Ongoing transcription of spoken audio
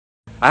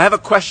I have a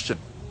question.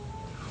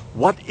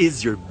 What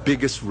is your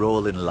biggest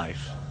role in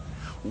life?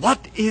 What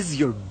is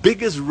your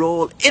biggest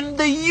role in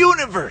the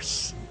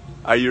universe?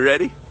 Are you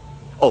ready?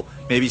 Oh,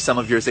 maybe some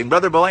of you are saying,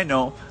 Brother Bo, I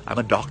know. I'm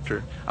a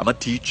doctor. I'm a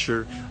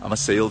teacher. I'm a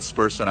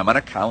salesperson. I'm an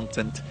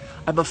accountant.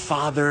 I'm a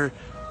father.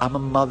 I'm a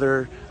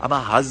mother. I'm a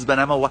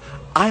husband. I'm a wife.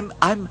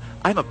 I'm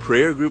a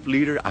prayer group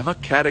leader. I'm a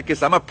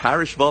catechist. I'm a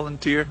parish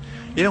volunteer.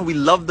 You know, we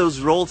love those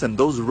roles, and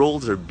those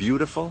roles are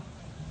beautiful.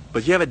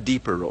 But you have a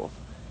deeper role.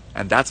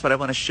 And that's what I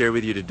want to share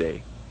with you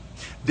today.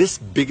 This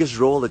biggest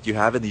role that you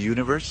have in the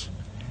universe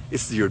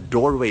is your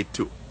doorway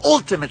to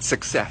ultimate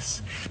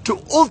success,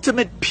 to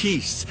ultimate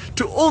peace,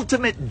 to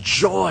ultimate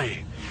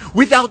joy.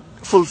 Without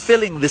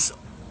fulfilling this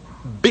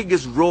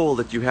biggest role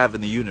that you have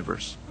in the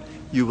universe,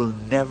 you will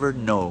never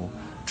know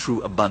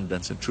true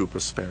abundance and true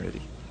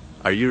prosperity.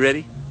 Are you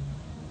ready?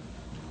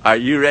 Are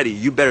you ready?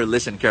 You better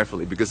listen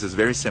carefully, because it's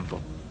very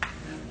simple.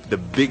 The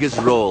biggest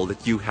role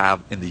that you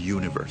have in the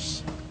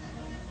universe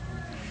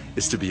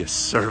is to be a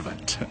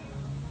servant.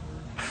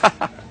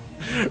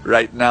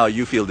 Right now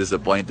you feel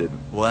disappointed.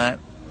 What?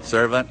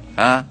 Servant?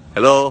 Huh?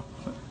 Hello?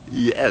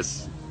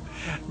 Yes.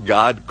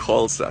 God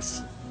calls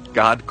us.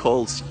 God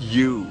calls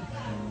you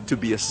to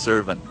be a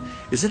servant.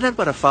 Isn't that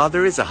what a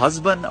father is? A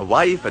husband, a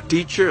wife, a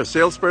teacher, a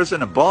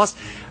salesperson, a boss,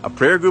 a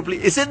prayer group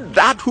leader. Isn't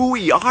that who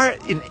we are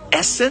in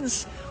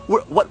essence?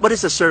 What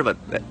is a servant?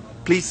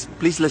 Please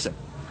listen.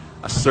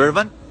 A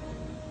servant,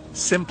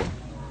 simple,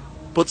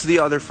 puts the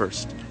other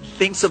first,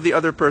 thinks of the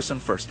other person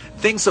first,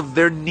 thinks of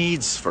their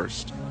needs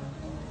first,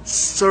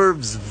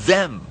 serves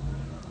them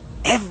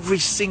every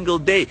single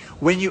day.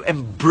 When you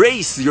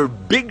embrace your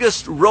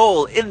biggest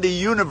role in the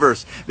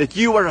universe, that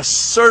you are a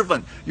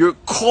servant, you're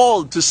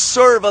called to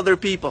serve other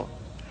people,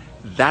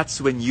 that's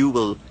when you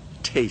will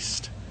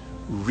taste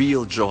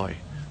real joy,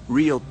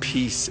 real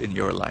peace in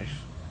your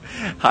life.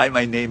 Hi,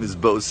 my name is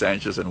Bo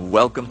Sanchez, and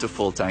welcome to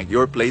Full Tank,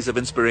 your place of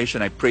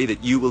inspiration. I pray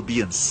that you will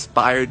be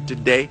inspired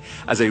today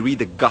as I read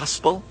the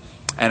gospel,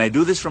 and I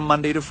do this from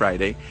Monday to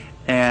Friday.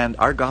 And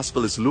our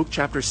gospel is Luke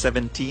chapter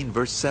 17,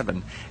 verse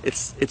 7.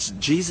 It's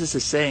Jesus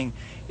is saying,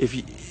 if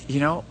you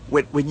know,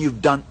 when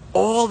you've done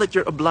all that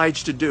you're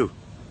obliged to do,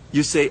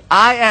 you say,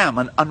 I am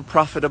an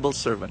unprofitable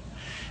servant.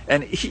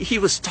 And he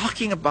was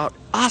talking about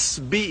us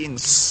being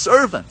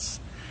servants.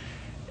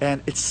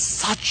 And it's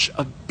such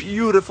a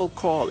beautiful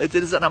call. It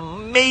is an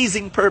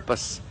amazing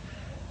purpose.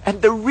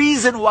 And the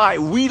reason why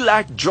we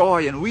lack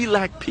joy and we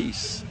lack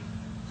peace,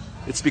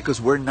 it's because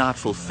we're not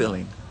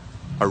fulfilling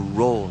a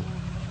role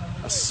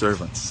as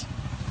servants.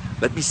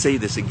 Let me say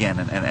this again,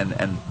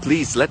 and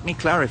please let me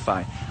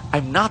clarify.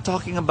 I'm not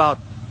talking about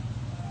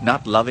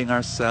not loving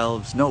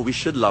ourselves. No, we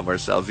should love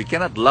ourselves. We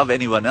cannot love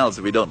anyone else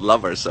if we don't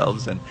love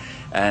ourselves.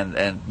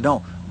 And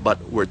no,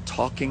 but we're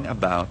talking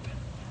about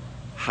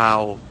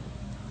how,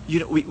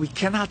 you know, we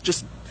cannot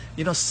just,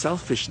 you know,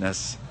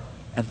 selfishness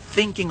and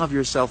thinking of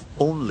yourself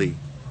only,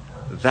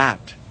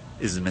 that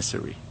is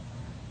misery.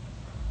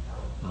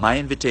 My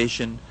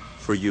invitation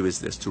for you is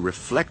this, to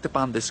reflect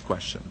upon this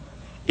question.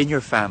 In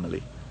your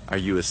family, are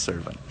you a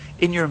servant?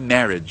 In your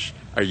marriage,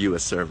 are you a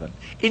servant?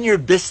 In your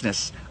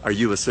business, are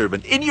you a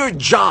servant? In your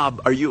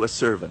job, are you a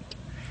servant?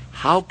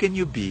 How can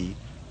you be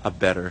a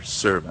better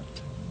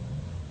servant?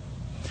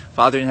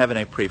 Father in heaven,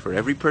 I pray for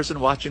every person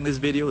watching this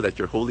video that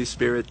your Holy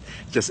Spirit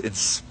just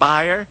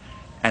inspire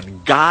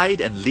and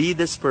guide and lead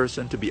this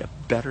person to be a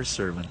better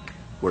servant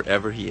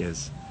wherever he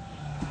is.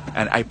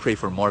 And I pray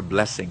for more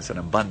blessings and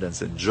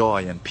abundance and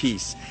joy and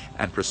peace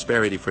and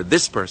prosperity for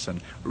this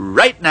person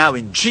right now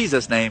in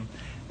Jesus' name.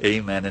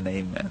 Amen and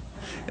amen.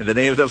 In the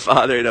name of the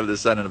Father, and of the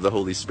Son, and of the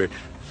Holy Spirit.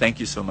 Thank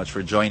you so much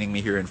for joining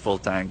me here in Full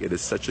Tank. It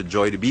is such a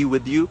joy to be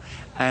with you,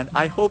 and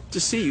I hope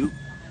to see you.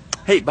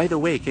 Hey, by the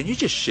way, can you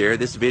just share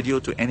this video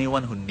to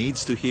anyone who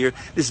needs to hear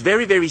this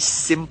very, very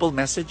simple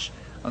message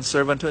on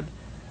servanthood?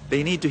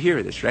 They need to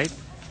hear this, right?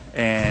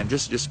 And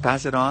just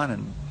pass it on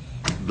and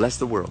bless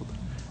the world.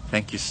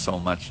 Thank you so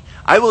much.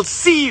 I will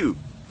see you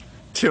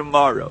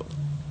tomorrow.